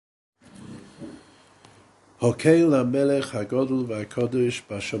Hokel HaMelech HaGodol VaKodesh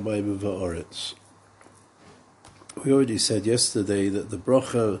B'Shamayim V'Oretz. We already said yesterday that the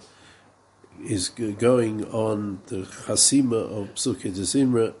bracha is going on the Chasima of Psukei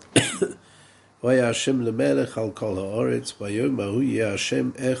Zimra. Vaya Hashem lemelech al kol ha'oretz, vayom hahu yeh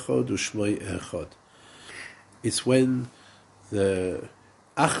Hashem echod u'shmoi echod. It's when the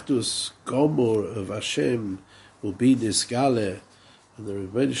Achdus Gomor of Hashem will be nisgale, and the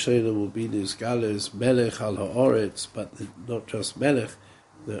Rebbeinu Shalom will be nisgale as melech al ha'oretz, but not just melech,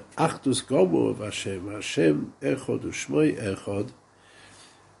 the Achdus Gomor of Hashem, Hashem echod u'shmoi echod.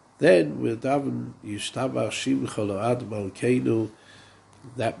 Then we'll daven Yishtabach Shimcha Lo'ad Malkeinu.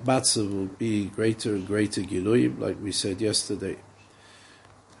 That matzah will be greater and greater Giluyim, like we said yesterday.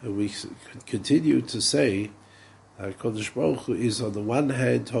 And we continue to say that Kodesh Baruch Hu is on the one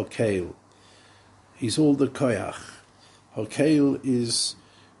hand Hokel. He's all the Koyach. Hokel is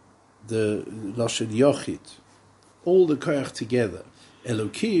the Lashon Yochid. All the Koyach together.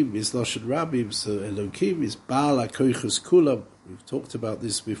 Elokim is Lashon Rabim, so Elokim is Baal HaKoyches Kulam. We've talked about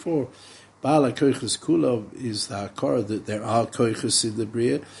this before. Baal HaKoyches Kulam is the Hakara that there are Koyches in the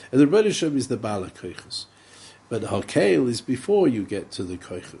Bria, and the Rebbeinu Shem is the Baal HaKoyches. But Hokel is before you get to the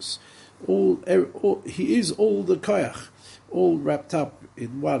Koyches. He is all the Koyach, all wrapped up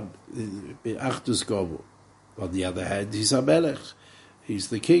in one, in Achdus Gomor. On the other hand, he's HaMelech, he's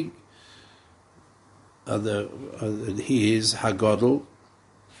the king, and he is HaGodol,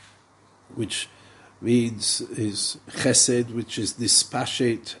 which means is Chesed, which is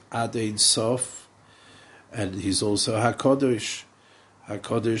Nispashet Ad Ein Sof, and he's also HaKodesh.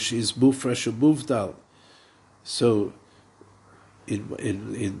 HaKodesh is Mufresh and Muvdal. So,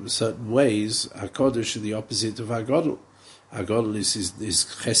 in certain ways, HaKodesh is the opposite of HaGodol. HaGodol is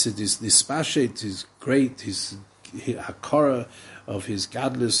Chesed is Nispashet, is great, his Hakara of his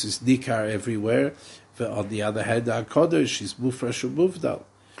godless is Nikar everywhere. But on the other hand, HaKodesh is Mufresh and Muvdal.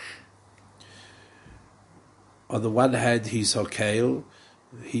 On the one hand, he's Hokel,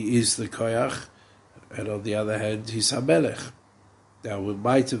 he is the Koyach, and on the other hand, he's HaMelech. Now, we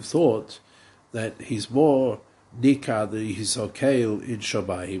might have thought that he's more Nikar than he's Hokel in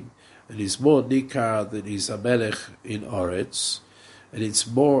Shomayim, and he's more Nikar than he's HaMelech in Oretz, and it's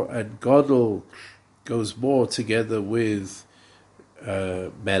more, and Godel goes more together with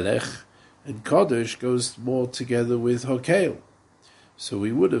Melech, and Kodesh goes more together with Hokel. So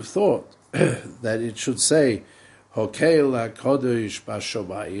we would have thought that it should say, Hokel HaKodesh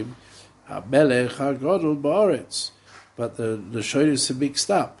B'Shamayim, HaMelech HaGodol Ba'Oretz. But the Shoyos are mixed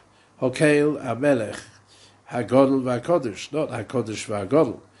up. Hokel HaMelech HaGodol VaKodesh, not HaKodesh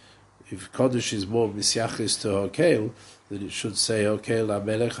VaGodol. If Kodesh is more Misyachis to Hokel, then it should say Hokel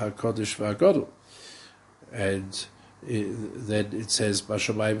HaMelech HaKodesh VaGodol. And then it says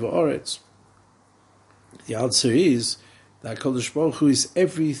B'Shamayim V'Oretz. The answer is that Kodesh Baruch Hu is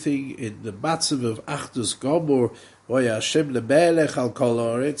everything in the matzav of Achdus Gomor, Vaya Hashem lemelech al kol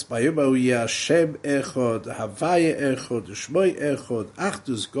ha'oretz, Vayom hahu yeh Hashem echod, Havaya echod, Shmoi echod,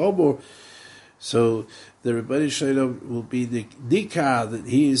 Achdus Gomor. So the Rebbeinu Shalom will be the Nikar that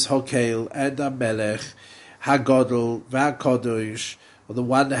he is Hokel and HaMelech, HaGodol, VaKodesh. On the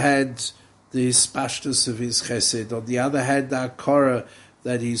one hand, the spashtus of his chesed. On the other hand, the Hakara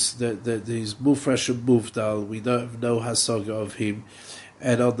that he's Mufresh and Muvdal, we don't have no hasaga of him,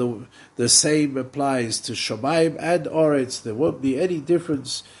 and on the same applies to Shomayim and Oretz. There won't be any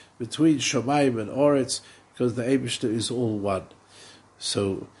difference between Shomayim and Oretz because the Eibishter is all one.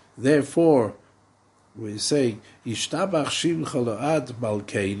 So therefore, we're saying Yishtabach Shimcha Lo'ad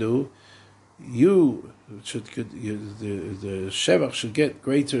Malkeinu. The Shevach should get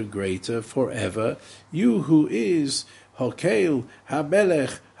greater and greater forever. You who is Hokel,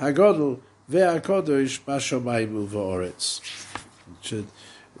 HaMelech, HaGodol, VeHaKodesh, B'Shamayim V'Oretz.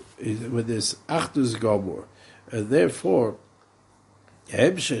 When there's Achdus Gomor. And therefore,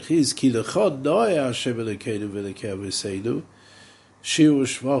 Hemshech is Ki Lechon Noya Hashem Elokeinu V'Elokei Aviseinu, Shiur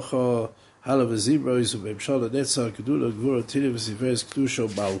Shvocha, Halav Zimros, U'Memshal Netzach, Gedula, Gvura, Tinim, V'Sifres,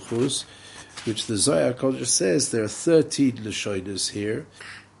 Kedusha, Malchus, which the Zohar Kodesh says there are 13 Lashonos here,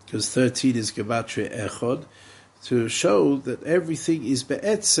 because 13 is Gematria Echod, to show that everything is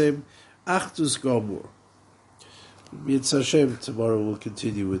Be'etzem Achdus Gomor. Mitzvah Hashem, tomorrow we'll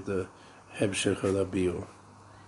continue with the Hemshech HaLabiur.